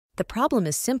The problem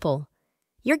is simple.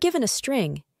 You're given a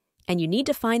string, and you need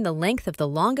to find the length of the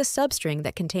longest substring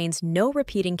that contains no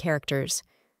repeating characters.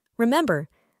 Remember,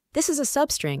 this is a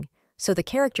substring, so the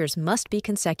characters must be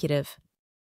consecutive.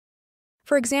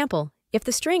 For example, if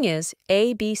the string is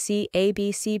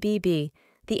ABCABCBB,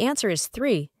 the answer is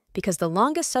 3 because the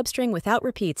longest substring without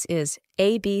repeats is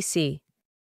ABC.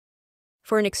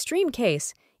 For an extreme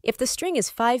case, if the string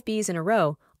is 5 Bs in a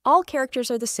row, all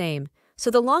characters are the same, so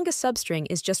the longest substring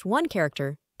is just one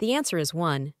character. The answer is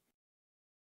 1.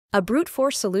 A brute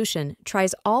force solution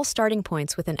tries all starting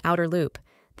points with an outer loop,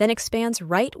 then expands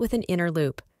right with an inner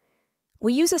loop.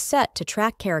 We use a set to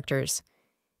track characters.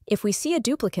 If we see a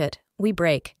duplicate, we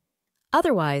break.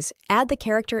 Otherwise, add the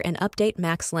character and update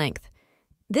max length.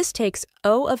 This takes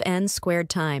O of n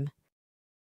squared time.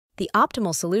 The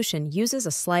optimal solution uses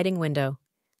a sliding window.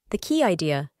 The key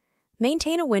idea: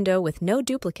 maintain a window with no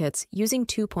duplicates using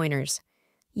 2 pointers.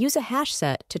 Use a hash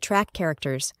set to track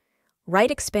characters.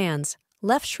 Right expands,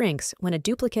 left shrinks when a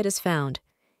duplicate is found.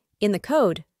 In the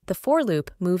code, the for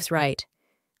loop moves right.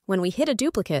 When we hit a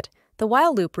duplicate, the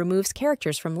while loop removes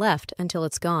characters from left until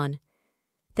it's gone.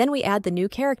 Then we add the new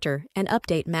character and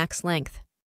update max length.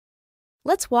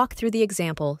 Let's walk through the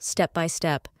example step by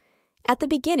step. At the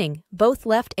beginning, both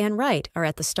left and right are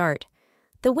at the start.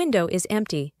 The window is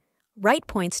empty. Right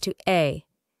points to A.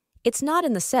 It's not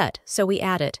in the set, so we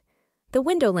add it. The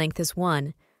window length is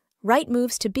 1. Right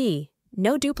moves to B.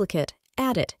 No duplicate.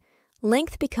 Add it.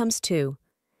 Length becomes 2.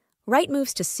 Right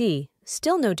moves to C.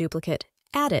 Still no duplicate.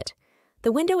 Add it.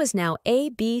 The window is now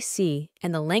ABC,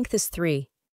 and the length is 3.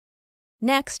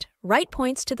 Next, right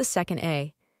points to the second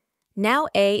A. Now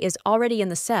A is already in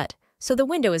the set, so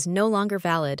the window is no longer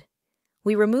valid.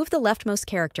 We remove the leftmost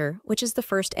character, which is the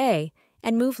first A,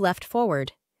 and move left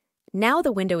forward. Now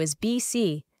the window is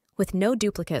BC, with no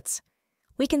duplicates.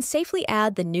 We can safely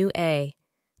add the new A.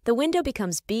 The window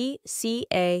becomes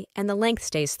BCA, and the length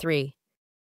stays 3.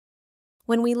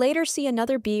 When we later see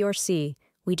another B or C,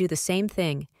 we do the same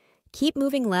thing. Keep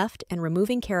moving left and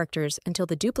removing characters until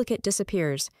the duplicate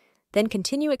disappears, then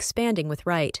continue expanding with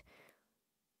right.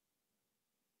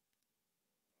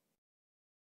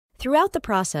 Throughout the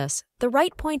process, the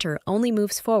right pointer only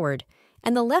moves forward,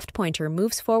 and the left pointer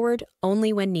moves forward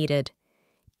only when needed.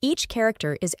 Each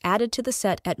character is added to the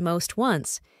set at most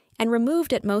once, and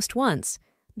removed at most once.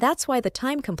 That's why the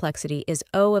time complexity is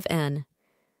O of n.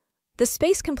 The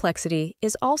space complexity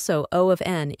is also O of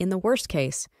n in the worst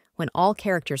case, when all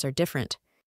characters are different.